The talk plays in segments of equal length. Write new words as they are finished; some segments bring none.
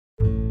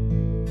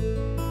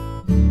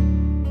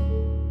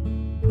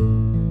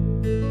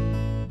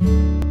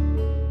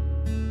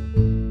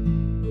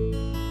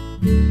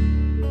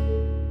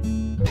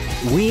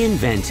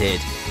invented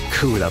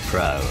Cooler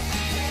Pro.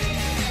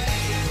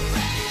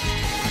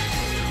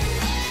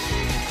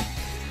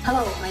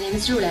 Hello, my name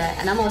is Julia,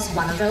 and I'm also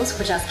one of those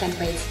who just can't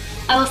wait.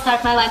 I will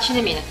start my lunch in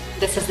a minute.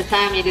 This is the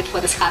time needed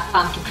for this hot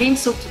pumpkin cream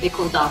soup to be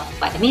cooled off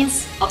by the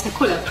means of the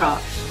Cooler Pro.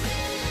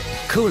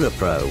 Cooler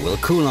Pro will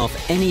cool off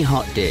any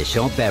hot dish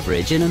or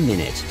beverage in a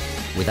minute,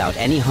 without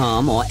any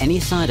harm or any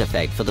side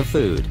effect for the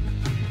food.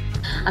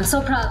 I'm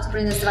so proud to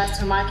bring this device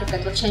to the market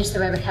that will change the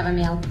way we have a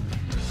meal.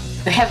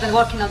 We have been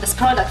working on this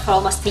product for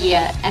almost a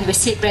year, and we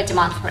see great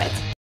demand for it.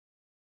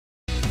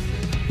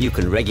 You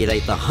can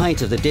regulate the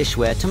height of the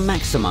dishware to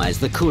maximize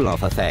the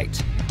cool-off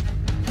effect.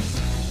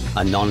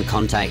 A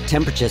non-contact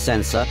temperature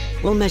sensor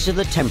will measure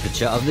the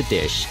temperature of the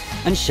dish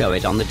and show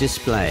it on the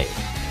display.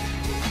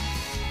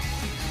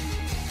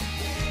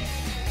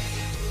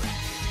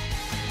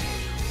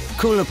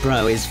 Cooler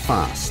Pro is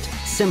fast,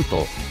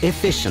 simple,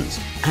 efficient,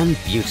 and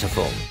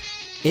beautiful.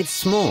 It's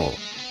small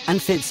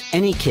and fits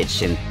any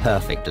kitchen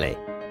perfectly.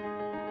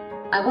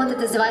 I wanted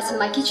this device in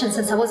my kitchen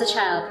since I was a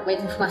child,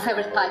 waiting for my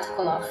favorite pie to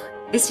cool off.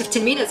 These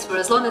 15 minutes were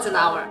as long as an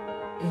hour.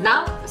 And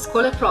now, with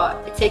Cooler Pro,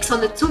 it takes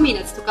only 2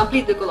 minutes to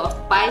complete the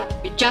cool-off pie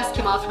which just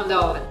came out from the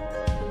oven.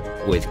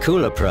 With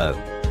Cooler Pro,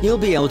 you'll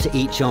be able to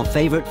eat your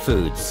favorite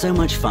foods so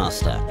much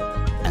faster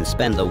and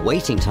spend the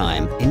waiting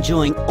time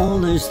enjoying all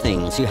those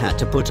things you had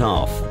to put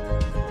off.